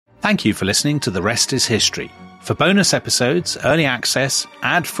Thank you for listening to The Rest is History. For bonus episodes, early access,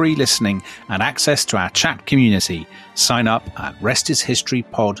 ad-free listening, and access to our chat community, sign up at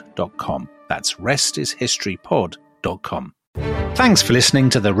restishistorypod.com. That's restishistorypod.com. Thanks for listening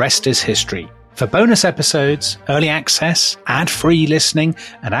to The Rest is History. For bonus episodes, early access, ad-free listening,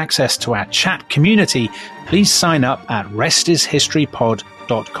 and access to our chat community, please sign up at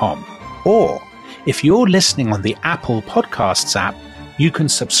restishistorypod.com. Or, if you're listening on the Apple Podcasts app, you can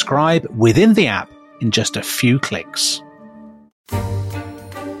subscribe within the app in just a few clicks.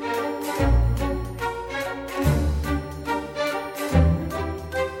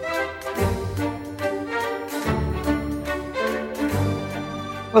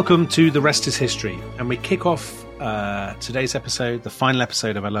 Welcome to The Rest is History, and we kick off today's episode, the final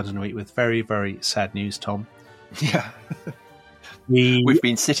episode of our London Week, with very, very sad news, Tom. Yeah. We've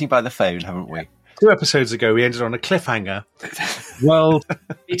been sitting by the phone, haven't we? 2 episodes ago, we ended on a cliffhanger. World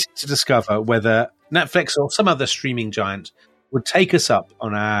needed to discover whether Netflix or some other streaming giant would take us up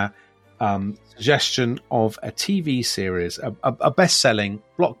on our suggestion of a TV series, a best-selling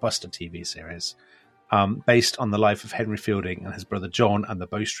blockbuster TV series based on the life of Henry Fielding and his brother John and the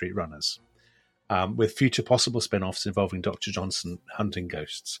Bow Street Runners, with future possible spin-offs involving Dr. Johnson hunting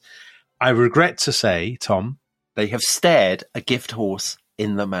ghosts. I regret to say, Tom, they have stared a gift horse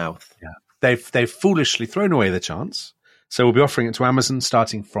in the mouth. Yeah. They've foolishly thrown away the chance, so we'll be offering it to Amazon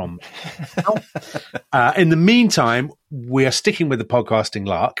starting from now. In the meantime, we are sticking with the podcasting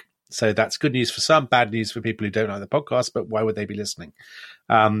lark, so that's good news for some, bad news for people who don't like the podcast, but why would they be listening?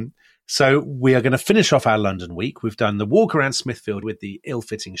 So we are going to finish off our London week. We've done the walk around Smithfield with the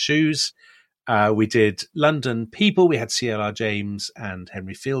ill-fitting shoes. We did London people. We had CLR James and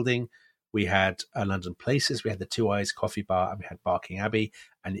Henry Fielding. We had London places. We had the Two Eyes Coffee Bar, and we had Barking Abbey.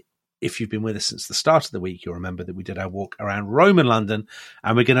 And if you've been with us since the start of the week, you'll remember that we did our walk around Roman London,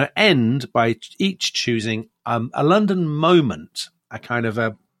 and we're going to end by each choosing a London moment, a kind of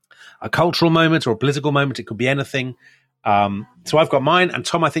a cultural moment or a political moment. It could be anything. So I've got mine, and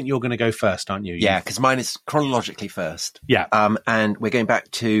Tom, I think you're going to go first, aren't you? Yeah, because mine is chronologically first. Yeah. And we're going back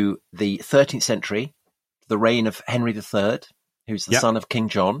to the 13th century, the reign of Henry III, who's the son of King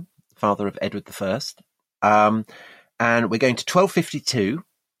John, father of Edward I. And we're going to 1252,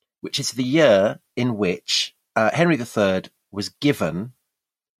 which is the year in which Henry III was given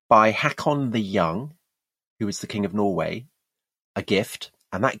by Hakon the Young, who was the King of Norway, a gift,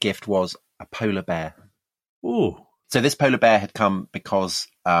 and that gift was a polar bear. Ooh. So this polar bear had come because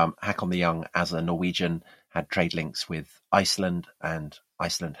Hakon the Young, as a Norwegian, had trade links with Iceland, and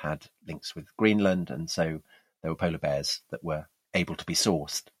Iceland had links with Greenland, and so there were polar bears that were able to be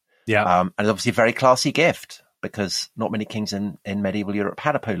sourced. Yeah. And obviously a very classy gift, because not many kings in medieval Europe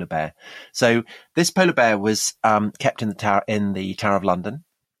had a polar bear. So this polar bear was kept in the Tower of London.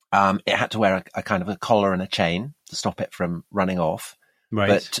 It had to wear a kind of a collar and a chain to stop it from running off. Right.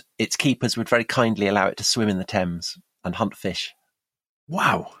 But its keepers would very kindly allow it to swim in the Thames and hunt fish.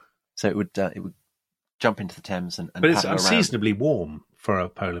 Wow. So it would jump into the Thames and but it's paddle around. unseasonably warm for a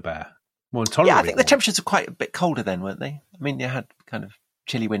polar bear. More intolerably Yeah, I think warm. the temperatures were quite a bit colder then, weren't they? I mean, you had kind of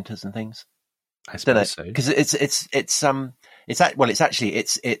chilly winters and things. I suppose so. Because it's the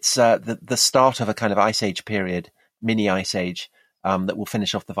start of a kind of ice age period, mini ice age, that will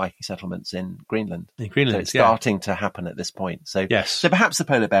finish off the Viking settlements in Greenland. In Greenland, so it's starting to happen at this point. So yes. So perhaps the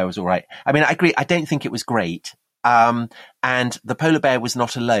polar bear was all right. I mean, I agree. I don't think it was great. And the polar bear was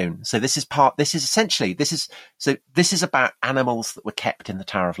not alone. So this is about animals that were kept in the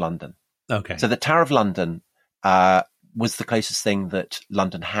Tower of London. Okay. So the Tower of London was the closest thing that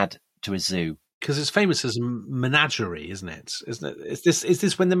London had to a zoo. Because it's famous as a menagerie, isn't it? Is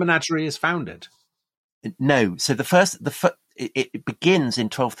this when the menagerie is founded? No. So it begins in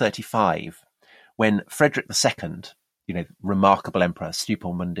 1235 when Frederick II, remarkable emperor,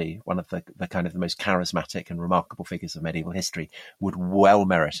 Stupor Mundi, one of the kind of the most charismatic and remarkable figures of medieval history, would well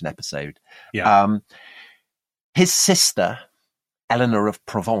merit an episode. Yeah. His sister, Eleanor of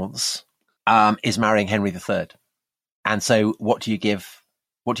Provence, is marrying Henry III. And so what do you give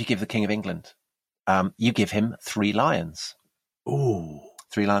the King of England? You give him 3 lions. Ooh.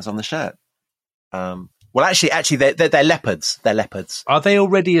 3 lions on the shirt. Well, actually, they're leopards. They're leopards. Are they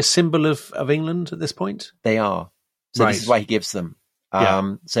already a symbol of England at this point? They are. So right. This is why he gives them.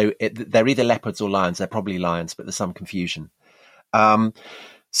 So they're either leopards or lions. They're probably lions, but there's some confusion.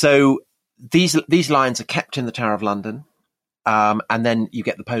 So these lions are kept in the Tower of London. And then you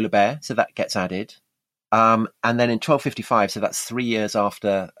get the polar bear. So that gets added. And then in 1255, so that's 3 years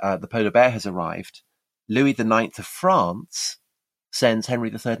after the polar bear has arrived, Louis IX of France sends Henry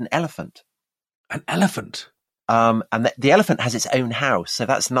III an elephant. An elephant? And the elephant has its own house, so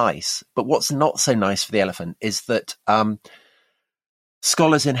that's nice. But what's not so nice for the elephant is that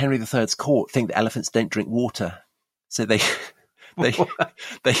scholars in Henry III's court think that elephants don't drink water. So they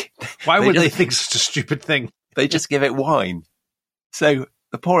Why would they think such a stupid thing? They just give it wine. So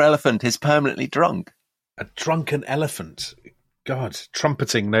the poor elephant is permanently drunk. A drunken elephant. God,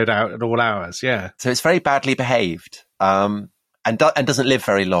 trumpeting, no doubt, at all hours, yeah. So it's very badly behaved, and doesn't live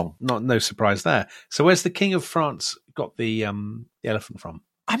very long. No surprise there. So where's the King of France got the elephant from?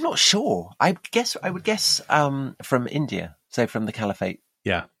 I'm not sure. I would guess from India, so from the Caliphate.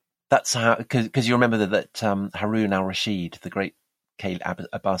 Yeah. That's how, because you remember that Harun al-Rashid, the great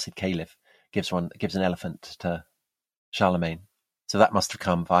Abbasid caliph, gives an elephant to Charlemagne. So that must have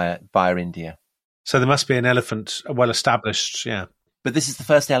come via India. So there must be an elephant, well established, yeah. But this is the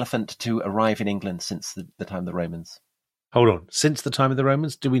first elephant to arrive in England since the time of the Romans. Hold on, since the time of the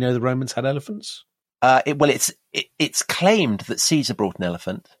Romans, do we know the Romans had elephants? It's claimed that Caesar brought an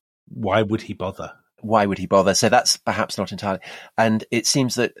elephant. Why would he bother? So that's perhaps not entirely. And it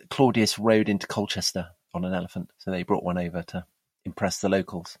seems that Claudius rode into Colchester on an elephant, so they brought one over to impress the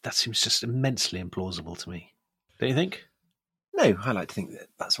locals. That seems just immensely implausible to me. Don't you think? No, I like to think that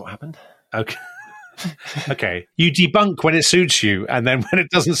that's what happened. Okay. Okay. You debunk when it suits you, and then when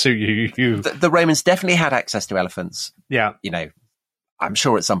it doesn't suit you... The Romans definitely had access to elephants. Yeah. You know, I'm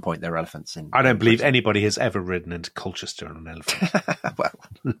sure at some point there were elephants in... I don't believe anybody has ever ridden into Colchester on an elephant.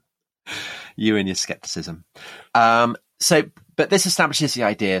 Well, you and your scepticism. But this establishes the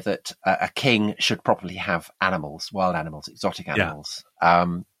idea that a king should probably have animals, wild animals, exotic animals.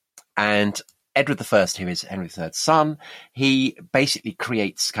 Yeah. And Edward I, who is Henry III's son, he basically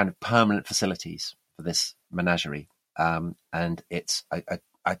creates kind of permanent facilities for this menagerie. And it's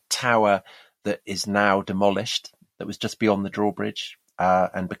a tower that is now demolished, that was just beyond the drawbridge.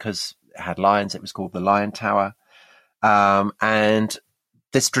 And because it had lions, it was called the Lion Tower. And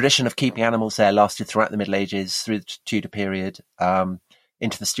this tradition of keeping animals there lasted throughout the Middle Ages, through the Tudor period,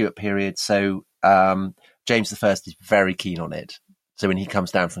 into the Stuart period. So James I is very keen on it. So when he comes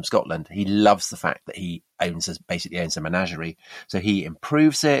down from Scotland, he loves the fact that he basically owns a menagerie. So he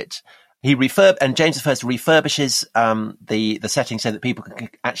improves it. And James I refurbishes the setting so that people can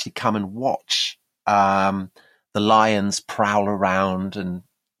actually come and watch the lions prowl around and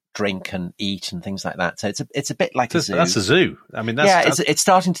drink and eat and things like that. So it's a bit like a zoo. That's a zoo. I mean, it's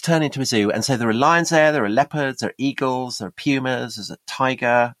starting to turn into a zoo. And so there are lions there are leopards, there are eagles, there are pumas, there's a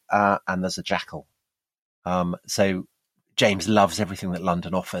tiger, and there's a jackal. So James loves everything that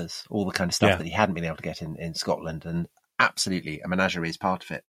London offers, all the kind of stuff that he hadn't been able to get in Scotland, and absolutely a menagerie is part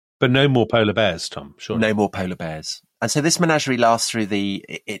of it. But no more polar bears, Tom, sure. No more polar bears. And so this menagerie lasts through into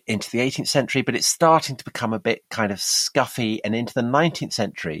the 18th century, but it's starting to become a bit kind of scuffy. And into the 19th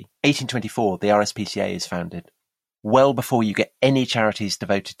century, 1824, the RSPCA is founded, well before you get any charities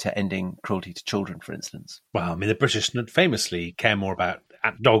devoted to ending cruelty to children, for instance. Well, I mean, the British famously care more about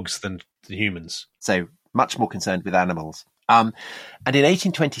dogs than humans. So much more concerned with animals. And in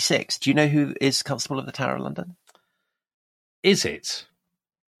 1826, do you know who is Constable of the Tower of London? Is it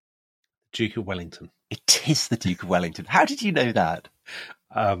Duke of Wellington? It is the Duke of Wellington. How did you know that?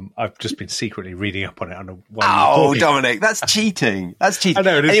 I've just been secretly reading up on it. Dominic, that's cheating. That's cheating. I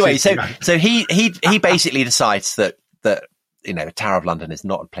know, anyway, cheating. So he basically decides that Tower of London is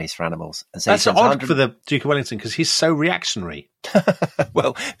not a place for animals. And so that's odd for the Duke of Wellington because he's so reactionary.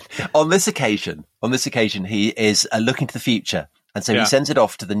 Well, on this occasion, he is looking to the future, and so he sends it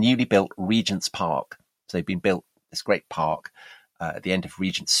off to the newly built Regent's Park. So they've been built this great park at the end of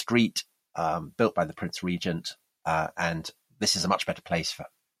Regent Street. Built by the Prince Regent, and this is a much better place for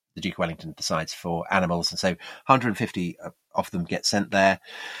the Duke of Wellington decides for animals, and so 150 of them get sent there.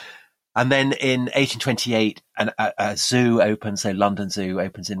 And then in 1828, a zoo opens, so London Zoo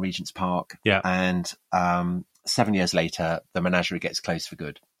opens in Regent's Park, and 7 years later, the menagerie gets closed for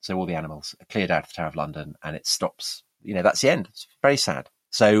good. So all the animals are cleared out of the Tower of London, and it stops. That's the end. It's very sad.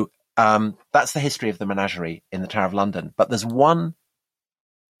 So that's the history of the menagerie in the Tower of London. But there's one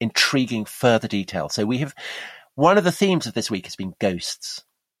intriguing further detail. So we have one of the themes of this week has been ghosts.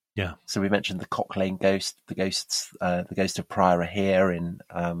 Yeah. So we mentioned the Cock Lane ghost, the ghost of Prior here in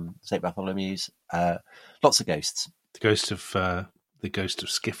St. Bartholomew's. Lots of ghosts. The ghost of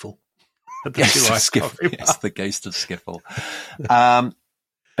Skiffle. Yes, the ghost of Skiffle.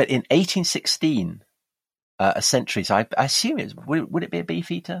 But in 1816, a sentry. So I assume would it be a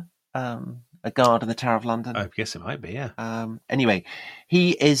beefeater? A guard in the Tower of London? I guess it might be, yeah. Anyway,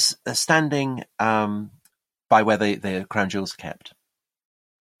 he is standing by where the crown jewels are kept.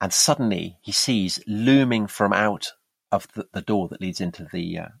 And suddenly he sees looming from out of the door that leads into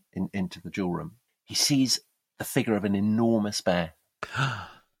the jewel room. He sees the figure of an enormous bear.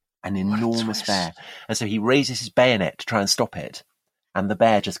 An What a enormous twist. bear. And so he raises his bayonet to try and stop it. And the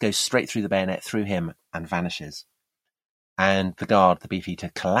bear just goes straight through the bayonet, through him, and vanishes. And the guard, the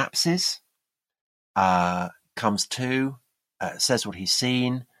beefeater, collapses, comes to, says what he's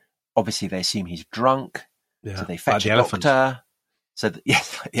seen. Obviously, they assume he's drunk. Yeah. So they fetch the a elephant. doctor. So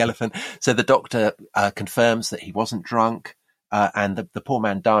yes, like the elephant. So the doctor confirms that he wasn't drunk, and the poor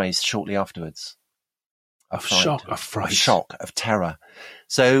man dies shortly afterwards. Of shock, of fright. Of shock, of terror.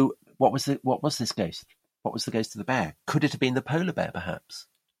 So what was this ghost? What was the ghost of the bear? Could it have been the polar bear, perhaps?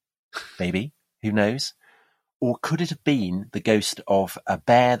 Maybe. Who knows? Or could it have been the ghost of a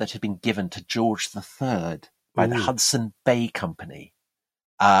bear that had been given to George III by the Hudson Bay Company?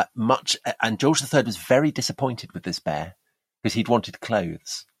 And George III was very disappointed with this bear because he'd wanted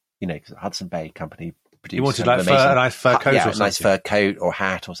clothes. Because the Hudson Bay Company produced. He wanted like a nice fur coat, or something. A nice fur coat or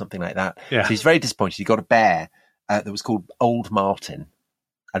hat or something like that. Yeah. So he's very disappointed. He got a bear that was called Old Martin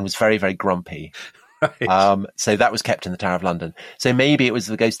and was very, very grumpy. Right. So that was kept in the Tower of London. So maybe it was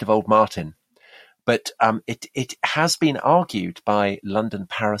the ghost of Old Martin. But it has been argued by London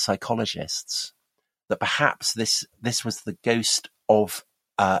parapsychologists that perhaps this was the ghost of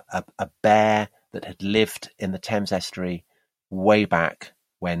a bear that had lived in the Thames estuary way back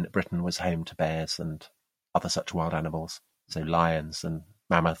when Britain was home to bears and other such wild animals. So lions and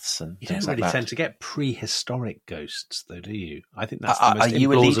mammoths and You things don't really like that. tend to get prehistoric ghosts, though, do you? I think that's the most Are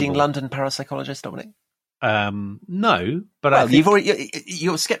you a leading implausible. London parapsychologist, Dominic? No, but Well, I think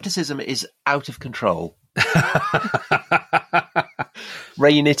your scepticism is out of control.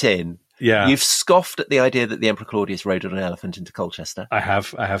 Rein it in. Yeah, You've scoffed at the idea that the Emperor Claudius rode on an elephant into Colchester. I have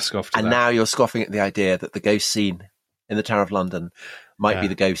scoffed at And that. now you're scoffing at the idea that the ghost seen in the Tower of London might be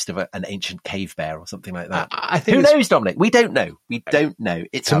the ghost of an ancient cave bear or something like that. I think Who knows, Dominic? We don't know. We don't know.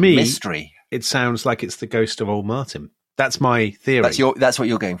 It's To a me, mystery. It sounds like it's the ghost of Old Martin. That's my theory. That's what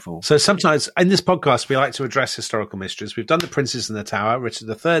you're going for. So sometimes in this podcast, we like to address historical mysteries. We've done The Princes in the Tower. Richard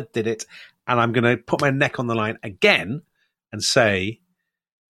III did it. And I'm going to put my neck on the line again and say,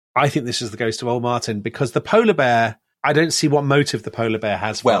 I think this is the ghost of Old Martin because the polar bear, I don't see what motive the polar bear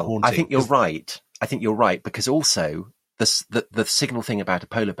has for haunting. I think you're right. I think you're right because also the signal thing about a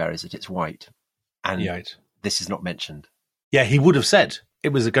polar bear is that it's white. And this is not mentioned. Yeah, he would have said it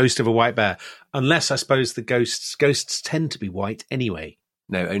was a ghost of a white bear, unless I suppose the ghosts tend to be white anyway.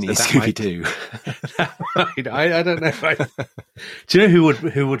 No, only Scooby-Doo. I don't know. Do you know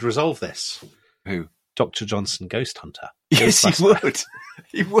who would resolve this? Who? Dr. Johnson, Ghost Hunter. Yes, he would.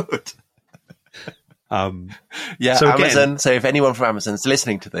 He would. Yeah, so Amazon. Again, so if anyone from Amazon's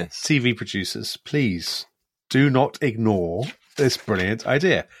listening to this, TV producers, please do not ignore this brilliant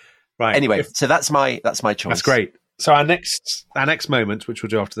idea. Right. Anyway, so that's my choice. That's great. So our next moment, which we'll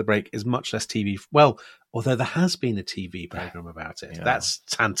do after the break, is much less TV. Well, although there has been a TV program about it. Yeah. That's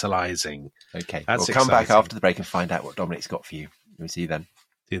tantalizing. Okay. We'll come back after the break and find out what Dominic's got for you. We'll see you then.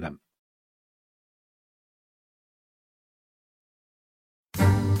 See you then.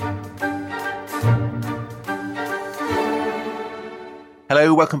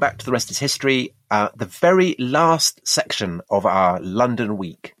 Hello, welcome back to The Rest is History, the very last section of our London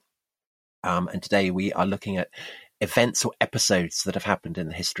week. And today we are looking at events or episodes that have happened in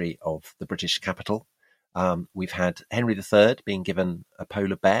the history of the British capital. We've had Henry III being given a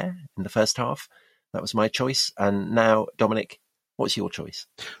polar bear in the first half. That was my choice. And now, Dominic, what's your choice?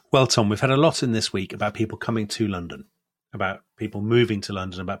 Well, Tom, we've had a lot in this week about people coming to London, about people moving to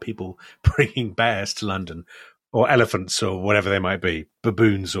London, about people bringing bears to London, or elephants or whatever they might be,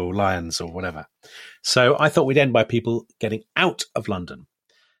 baboons or lions or whatever. So I thought we'd end by people getting out of London.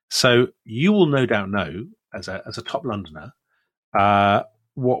 So you will no doubt know, as a top Londoner,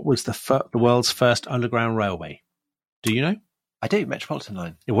 what was the world's first underground railway. Do you know? I do, Metropolitan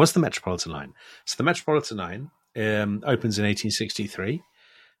Line. It was the Metropolitan Line. So the Metropolitan Line opens in 1863,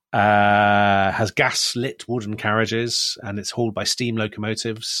 has gas-lit wooden carriages, and it's hauled by steam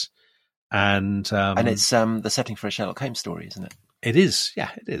locomotives. And it's the setting for a Sherlock Holmes story, isn't it? It is,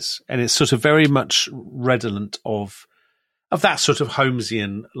 yeah, it is. And it's sort of very much redolent of that sort of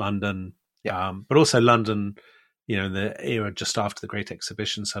Holmesian London, but also London, in the era just after the Great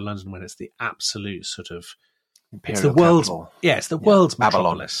Exhibition. So London when it's the absolute sort of Imperial capital. World's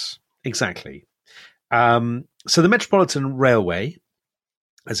metropolis. Exactly. So the Metropolitan Railway,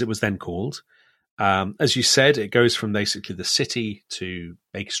 as it was then called, as you said, it goes from basically the city to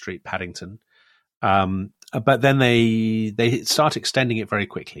Baker Street, Paddington. But then they start extending it very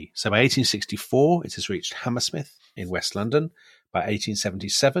quickly. So by 1864, it has reached Hammersmith in West London. By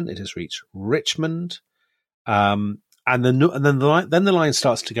 1877, it has reached Richmond. And then the line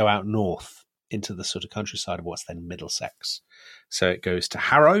starts to go out north. into the sort of countryside of what's then Middlesex. So it goes to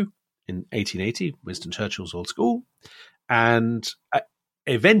Harrow in 1880, Winston Churchill's old school, and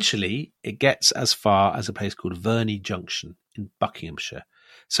eventually it gets as far as a place called Verney Junction in Buckinghamshire.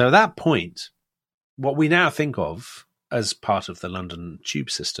 So at that point, what we now think of as part of the London tube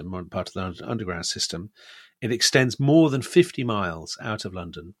system, or part of the London Underground system, it extends more than 50 miles out of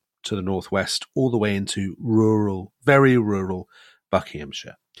London to the northwest, all the way into rural, very rural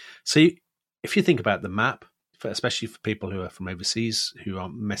Buckinghamshire. So if you think about the map, especially for people who are from overseas, who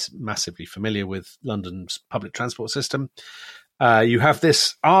aren't massively familiar with London's public transport system, you have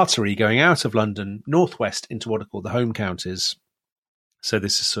this artery going out of London northwest into what are called the home counties. So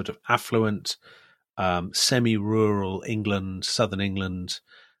this is sort of affluent, semi-rural England, southern England.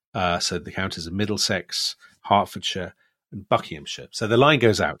 So the counties of Middlesex, Hertfordshire, and Buckinghamshire. So the line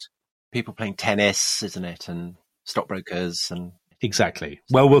goes out. People playing tennis, isn't it? And stockbrokers and... Exactly.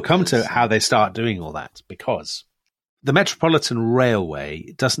 Well, we'll come to how they start doing all that, because the Metropolitan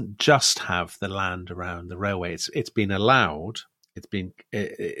Railway doesn't just have the land around the railway. It's been allowed,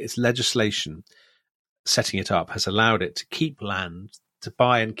 its legislation setting it up has allowed it to keep land, to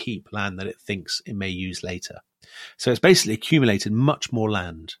buy and keep land that it thinks it may use later. So it's basically accumulated much more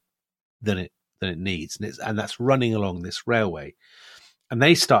land than it needs, and that's running along this railway. And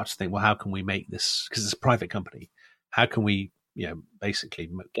they start to think, well, how can we make this, because it's a private company, how can we, basically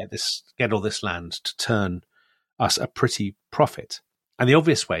get all this land to turn us a pretty profit? And the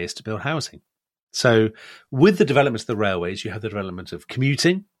obvious way is to build housing. So with the development of the railways, you have the development of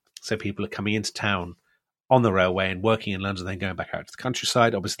commuting. So people are coming into town on the railway and working in London, then going back out to the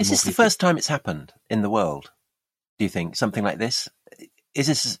countryside. Obviously, is this the first time it's happened in the world? Do you think something like this? Is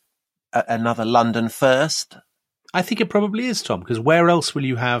this another London first? I think it probably is, Tom, because where else will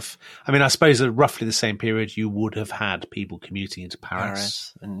you have... I mean, I suppose at roughly the same period, you would have had people commuting into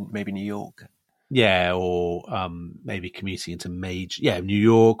Paris and maybe New York. Yeah, or maybe commuting into New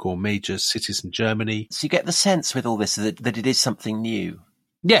York or major cities in Germany. So you get the sense with all this that it is something new.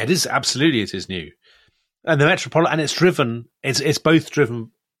 Yeah, it is. Absolutely, it is new. And the Metropolitan, and it's both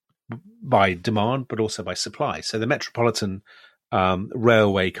driven by demand, but also by supply. So the Metropolitan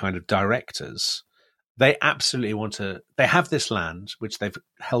Railway kind of directors, they absolutely they have this land, which they've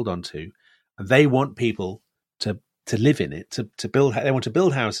held onto, and they want people to live in it, to build, they want to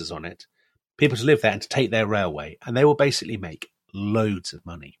build houses on it, people to live there and to take their railway, and they will basically make loads of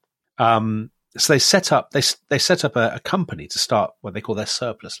money. So they set up a company to start what they call their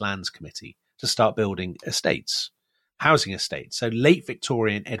Surplus Lands Committee, to start building estates, housing estates. So late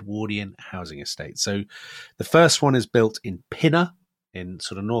Victorian, Edwardian housing estates. So the first one is built in Pinner in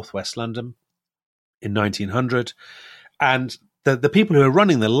sort of northwest London in 1900. And the people who are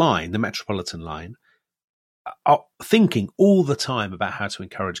running the line, the Metropolitan line, are thinking all the time about how to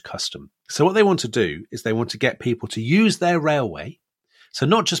encourage custom. So what they want to do is they want to get people to use their railway. So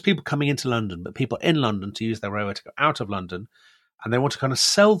not just people coming into London, but people in London to use their railway to go out of London. And they want to kind of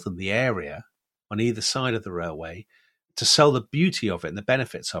sell them the area on either side of the railway, to sell the beauty of it and the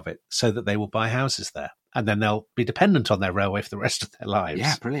benefits of it, so that they will buy houses there. And then they'll be dependent on their railway for the rest of their lives.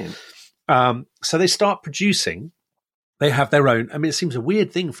 Yeah, brilliant. So they start producing. They have their own. I mean, it seems a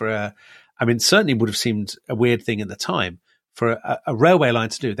weird thing certainly would have seemed a weird thing at the time for a railway line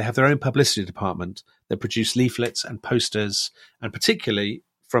to do. They have their own publicity department that produce leaflets and posters, and particularly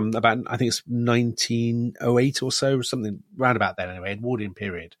from about, I think it's 1908 or so, something round about then anyway, Edwardian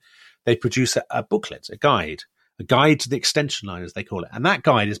period, they produce a booklet, a guide to the extension line, as they call it. And that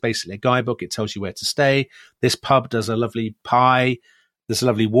guide is basically a guidebook. It tells you where to stay. This pub does a lovely pie. There's a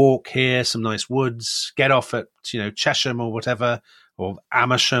lovely walk here, some nice woods. Get off at, Chesham or whatever, or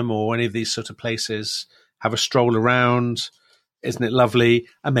Amersham or any of these sort of places. Have a stroll around. Isn't it lovely?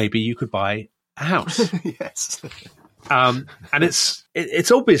 And maybe you could buy a house. Yes. And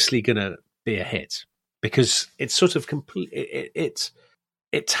it's obviously going to be a hit, because it's sort of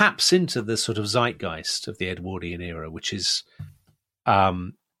it taps into the sort of zeitgeist of the Edwardian era, which is a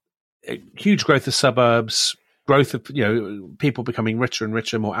huge growth of suburbs, growth of people becoming richer and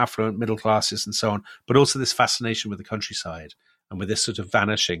richer, more affluent, middle classes, and so on. But also this fascination with the countryside and with this sort of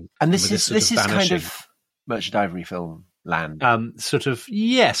vanishing. And this is kind of Merchant Ivory film land.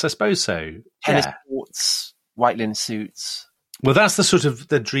 Yes, I suppose so. Tennis courts, white linen suits. Well, that's the sort of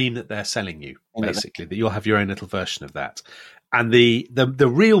the dream that they're selling you, basically, that you'll have your own little version of that. And the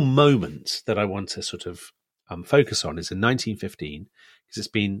real moment that I want to sort of focus on is in 1915, because it's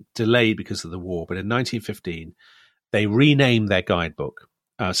been delayed because of the war. But in 1915, they renamed their guidebook.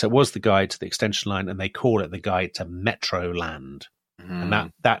 So it was the Guide to the Extension Line, and they call it the Guide to Metro Land. And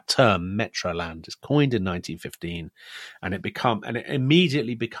that term, Metro Land, is coined in 1915, and it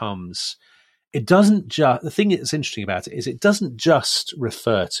immediately becomes it doesn't just, the thing that's interesting about it is it doesn't just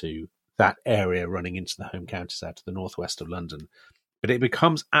refer to that area running into the home counties out to the northwest of London, but it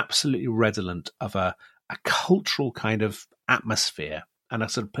becomes absolutely redolent of a cultural kind of atmosphere and a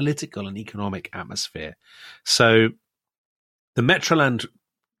sort of political and economic atmosphere. So the Metroland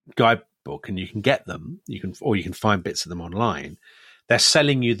guidebook, and you can get them, you can find bits of them online. They're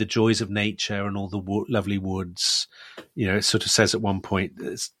selling you the joys of nature and all the lovely woods. It sort of says at one point,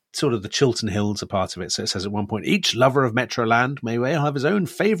 it's sort of the Chiltern Hills are part of it. So it says at one point, each lover of Metroland may well have his own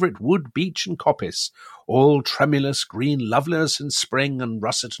favourite wood, beech and coppice, all tremulous green loveliness in spring and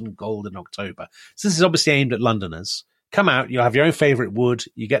russet and gold in October. So this is obviously aimed at Londoners. Come out, you'll have your own favourite wood,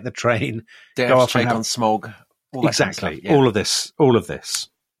 you get the train. Go off straight on smog. Exactly. Kind of stuff, yeah. All of this.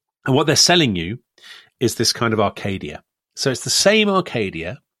 And what they're selling you is this kind of Arcadia. So it's the same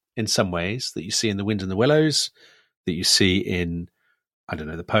Arcadia in some ways that you see in The Wind and the Willows, that you see in, I don't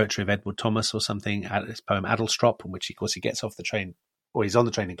know, the poetry of Edward Thomas or something, his poem Adelstrop, in which, of course, he gets off the train, or he's on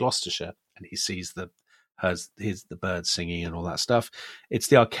the train in Gloucestershire, and he sees the birds singing and all that stuff. It's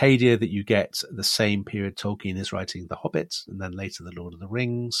the Arcadia that you get the same period Tolkien is writing The Hobbit, and then later The Lord of the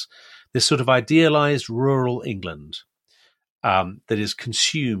Rings. This sort of idealized rural England that is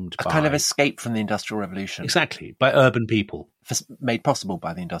consumed by... a kind of escape from the Industrial Revolution. Exactly, by urban people. Made possible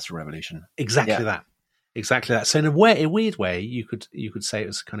by the Industrial Revolution. Exactly that. So in a weird way, you could say it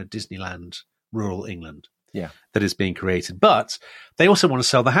was kind of Disneyland, rural England that is being created. But they also want to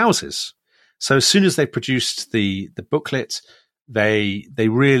sell the houses. So as soon as they produced the booklet, they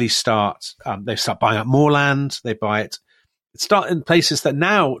really start buying up more land. They buy it. Start in places that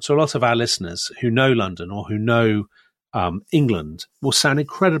now, to a lot of our listeners who know London or who know England, will sound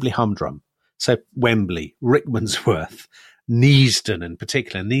incredibly humdrum. So Wembley, Rickmansworth, Neasden in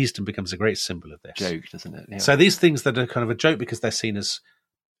particular. Neasden becomes a great symbol of this. Joke, doesn't it? Yeah. So these things that are kind of a joke because they're seen as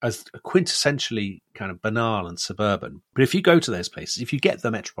quintessentially kind of banal and suburban. But if you go to those places, if you get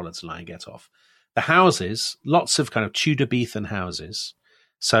the Metropolitan line, get off, the houses, lots of kind of Tudor-Beathan houses.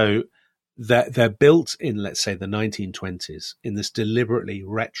 So they're built in, let's say, the 1920s in this deliberately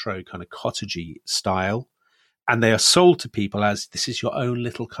retro kind of cottagey style. And they are sold to people as, this is your own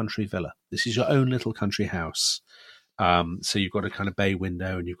little country villa. This is your own little country house. So you've got a kind of bay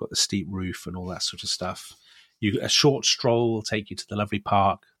window and you've got the steep roof and all that sort of stuff. A short stroll will take you to the lovely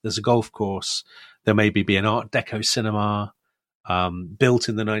park. There's a golf course. There may be an Art Deco cinema built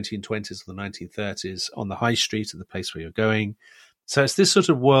in the 1920s or the 1930s on the high street of the place where you're going. So it's this sort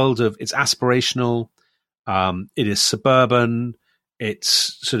of world of, it's aspirational. It is suburban.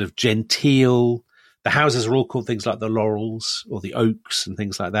 It's sort of genteel. The houses are all called things like the Laurels or the Oaks and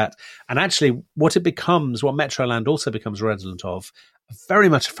things like that. And actually what Metroland also becomes redolent of, very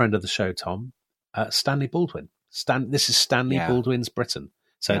much a friend of the show, Tom, Stanley Baldwin. This is Stanley Baldwin's Britain.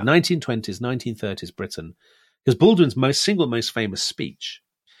 So 1920s, 1930s Britain. Because Baldwin's most famous speech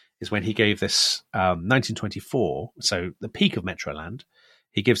is when he gave this 1924, so the peak of Metroland.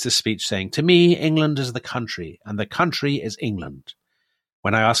 He gives this speech saying, "To me, England is the country, and the country is England.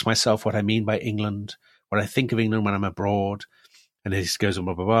 When I ask myself what I mean by England, what I think of England when I'm abroad," and he goes on,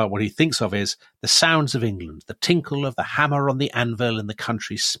 blah, blah, blah, what he thinks of is the sounds of England, the tinkle of the hammer on the anvil in the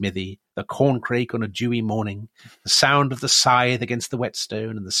country smithy, the corncrake on a dewy morning, the sound of the scythe against the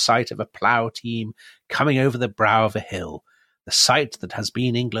whetstone, and the sight of a plough team coming over the brow of a hill, the sight that has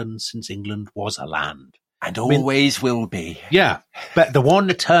been England since England was a land. And always will be. Yeah, but the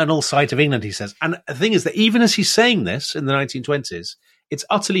one eternal sight of England, he says. And the thing is that even as he's saying this in the 1920s, it's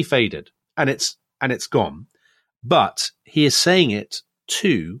utterly faded and it's gone. But he is saying it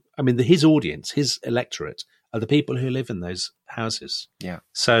to, his audience, his electorate, are the people who live in those houses. Yeah.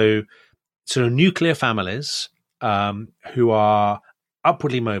 So sort of nuclear families who are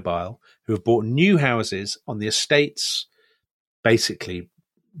upwardly mobile, who have bought new houses on the estates, basically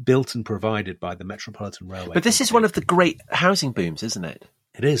built and provided by the Metropolitan Railway. But this is one of the great housing booms, isn't it?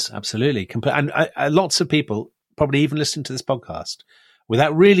 It is, absolutely. And lots of people, probably even listening to this podcast,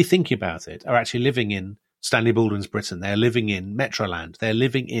 without really thinking about it, are actually living in Stanley Baldwin's Britain. They're living in Metroland. They're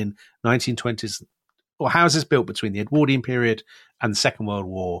living in 1920s, or houses built between the Edwardian period and the Second World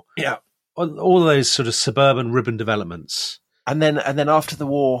War. Yeah. All of those sort of suburban ribbon developments. And then after the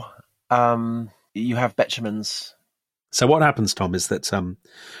war, you have Betjeman's. So what happens, Tom, is that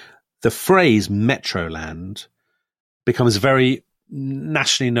the phrase Metroland becomes very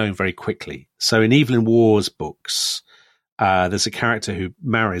nationally known very quickly. So in Evelyn Waugh's books, there's a character who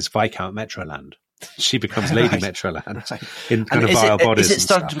marries Viscount Metroland. She becomes Lady Metroland in kind of vile bodies. Is it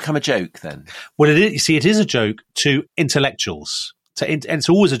starting to become a joke then? Well, it is. You see, it is a joke to intellectuals. And it's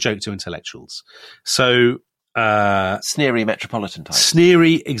always a joke to intellectuals. So Sneery metropolitan type.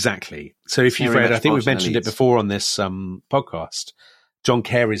 Sneery, exactly. So if you've Sneery read, I think we've mentioned it elites. before on this podcast, John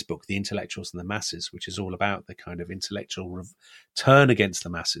Carey's book, The Intellectuals and the Masses, which is all about the kind of intellectual turn against the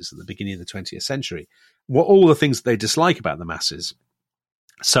masses at the beginning of the 20th century. What all the things that they dislike about the masses,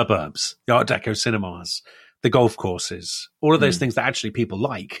 suburbs, the Art Deco cinemas, the golf courses, all of those things that actually people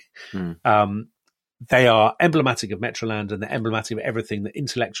like, they are emblematic of Metroland, and they're emblematic of everything that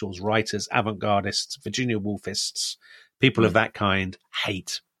intellectuals, writers, avant-gardists, Virginia Woolfists, people of that kind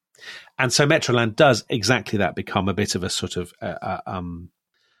hate. And so Metroland does exactly that, become a bit of a sort of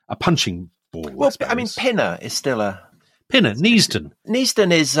a punching ball. Well, I mean, Pinner is still a... Pinner, Neasden.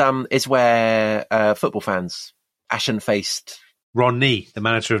 Neasden is where football fans, ashen-faced... Ron Nee, the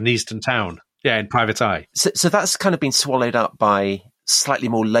manager of Neasden Town. Yeah, in Private Eye. So that's kind of been swallowed up by slightly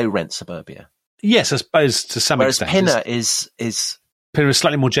more low-rent suburbia. Yes, I suppose to some extent. Whereas Pinner is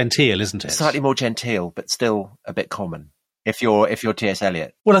slightly more genteel, isn't it? Slightly more genteel, but still a bit common. If you're T.S.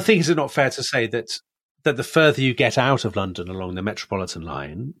 Eliot. Well, I think is it not fair to say that the further you get out of London along the Metropolitan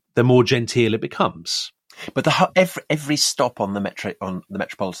line, the more genteel it becomes. But every stop on the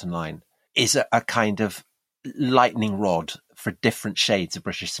Metropolitan line is a kind of lightning rod for different shades of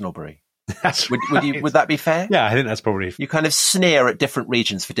British snobbery. That's right. Would that be fair? Yeah, I think that's probably. You kind of sneer at different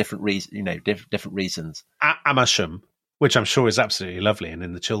regions for different reasons. Different reasons. Amersham, which I'm sure is absolutely lovely, and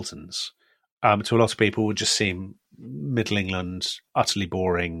in the Chilterns, to a lot of people would just seem Middle England, utterly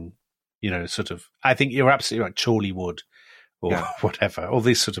boring. Sort of. I think you're absolutely right. Chorley Wood, or whatever, all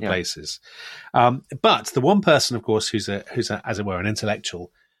these sort of places. But the one person, of course, who's as it were an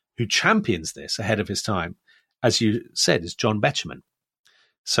intellectual who champions this ahead of his time, as you said, is John Betjeman.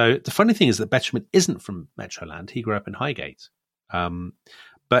 So the funny thing is that Betjeman isn't from Metroland. He grew up in Highgate.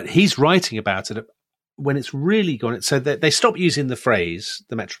 But he's writing about it when it's really gone. So they stopped using the phrase,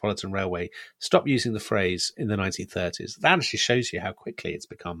 the Metropolitan Railway, stopped using the phrase in the 1930s. That actually shows you how quickly it's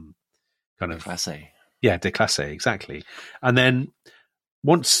become kind of... Déclassé. Yeah, déclassé, exactly. And then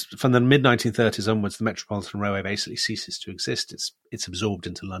once, from the mid-1930s onwards, the Metropolitan Railway basically ceases to exist. It's absorbed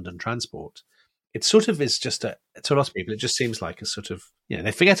into London transport. It sort of is just to a lot of people, it just seems like a sort of,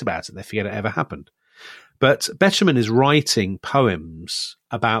 they forget about it. They forget it ever happened. But Betjeman is writing poems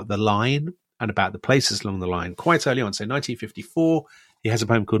about the line and about the places along the line quite early on. So 1954, he has a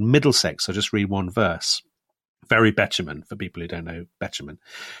poem called Middlesex. I'll just read one verse. Very Betjeman, for people who don't know Betjeman.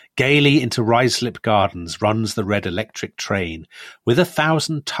 Gaily into Ruislip Gardens runs the red electric train, with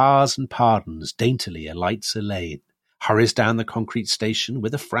 1,000 tars and pardons daintily alights a lane. Hurries down the concrete station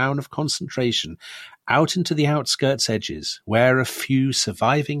with a frown of concentration, out into the outskirts edges, where a few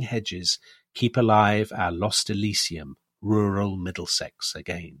surviving hedges keep alive our lost Elysium, rural Middlesex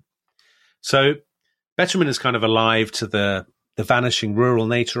again. So Betjeman is kind of alive to the vanishing rural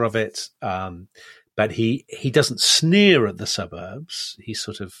nature of it, but he doesn't sneer at the suburbs. He's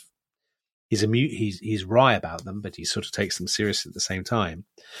wry about them, but he sort of takes them seriously at the same time.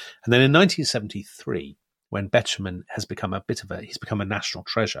 And then in 1973, when Betjeman has become he's become a national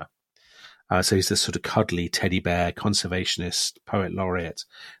treasure. So he's this sort of cuddly teddy bear, conservationist, poet laureate.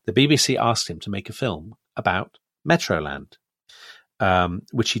 The BBC asked him to make a film about Metroland,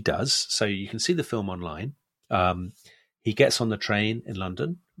 which he does. So you can see the film online. He gets on the train in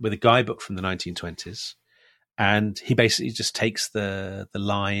London with a guidebook from the 1920s, and he basically just takes the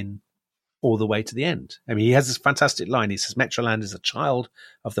line all the way to the end. I mean, he has this fantastic line. He says, Metroland is a child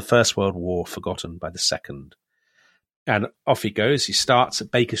of the First World War, forgotten by the Second. And off he goes. He starts at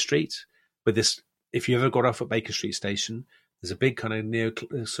Baker Street with this. If you ever got off at Baker Street Station, there's a big kind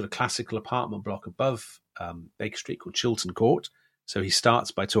of sort of classical apartment block above Baker Street called Chiltern Court. So he starts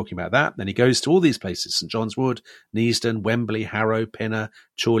by talking about that. Then he goes to all these places, St John's Wood, Neasden, Wembley, Harrow, Pinner,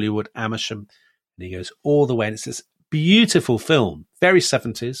 Chorley Wood, Amersham. And he goes all the way. And it's this beautiful film, very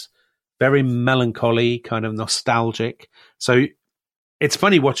 70s, very melancholy, kind of nostalgic. So it's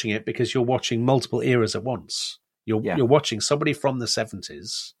funny watching it because you're watching multiple eras at once. You're watching somebody from the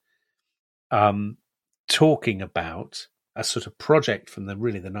 70s talking about a sort of project from the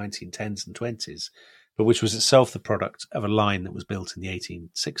 1910s and 20s, but which was itself the product of a line that was built in the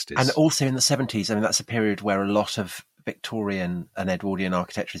 1860s. And also in the 70s, I mean, that's a period where a lot of Victorian and Edwardian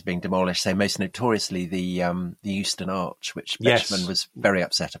architecture is being demolished. So most notoriously the Euston Arch, which Betjeman was very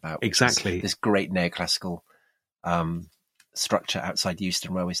upset about. Exactly. This great neoclassical structure outside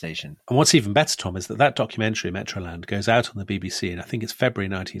Euston railway station. And what's even better, Tom, is that documentary, Metroland, goes out on the BBC, and I think it's February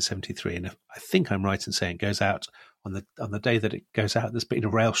 1973. And I think I'm right in saying it goes out on the day that it goes out, there's been a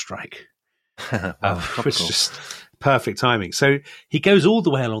rail strike. Which is just perfect timing. So he goes all the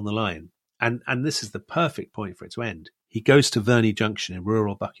way along the line, and this is the perfect point for it to end. He goes to Verney Junction in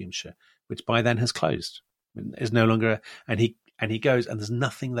rural Buckinghamshire, which by then has closed. is no longer, and he goes, and there's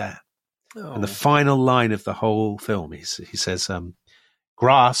nothing there. Oh. And the final line of the whole film, he says,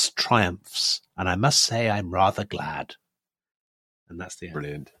 "Grass triumphs, and I must say I'm rather glad." And that's the end.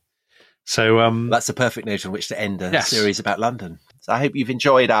 Brilliant. So that's a perfect note on which to end a series about London. So I hope you've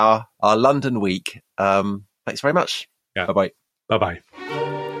enjoyed our London week. Thanks very much. Yeah. Bye-bye. Bye-bye.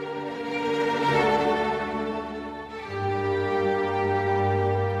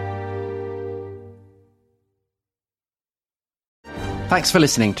 Thanks for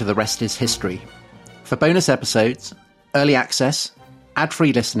listening to The Rest is History. For bonus episodes, early access,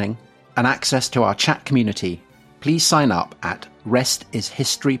 ad-free listening, and access to our chat community, please sign up at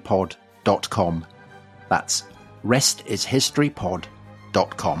restishistorypod.com. That's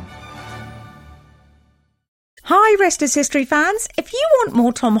restishistorypod.com. Hi, Rest is History fans. If you want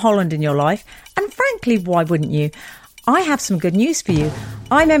more Tom Holland in your life, and frankly, why wouldn't you? I have some good news for you.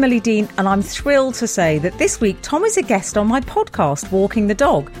 I'm Emily Dean, and I'm thrilled to say that this week Tom is a guest on my podcast, Walking the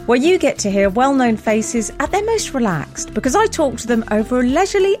Dog, where you get to hear well-known faces at their most relaxed, because I talk to them over a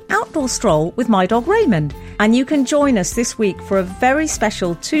leisurely outdoor stroll with my dog Raymond. And you can join us this week for a very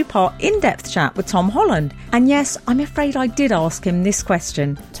special 2-part in-depth chat with Tom Holland. And yes, I'm afraid I did ask him this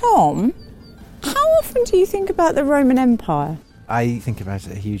question. Tom, how often do you think about the Roman Empire? I think about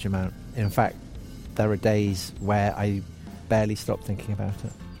it a huge amount. In fact, there are days where I barely stop thinking about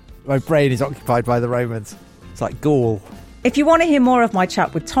it. My brain is occupied by the Romans. It's like Gaul. If you want to hear more of my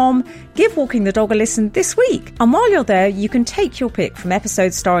chat with Tom, give Walking the Dog a listen this week. And while you're there, you can take your pick from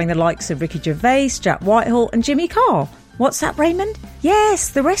episodes starring the likes of Ricky Gervais, Jack Whitehall and Jimmy Carr. What's that, Raymond?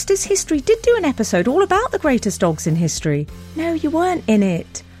 Yes, The Rest is History did do an episode all about the greatest dogs in history. No, you weren't in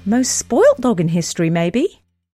it. Most spoilt dog in history, maybe.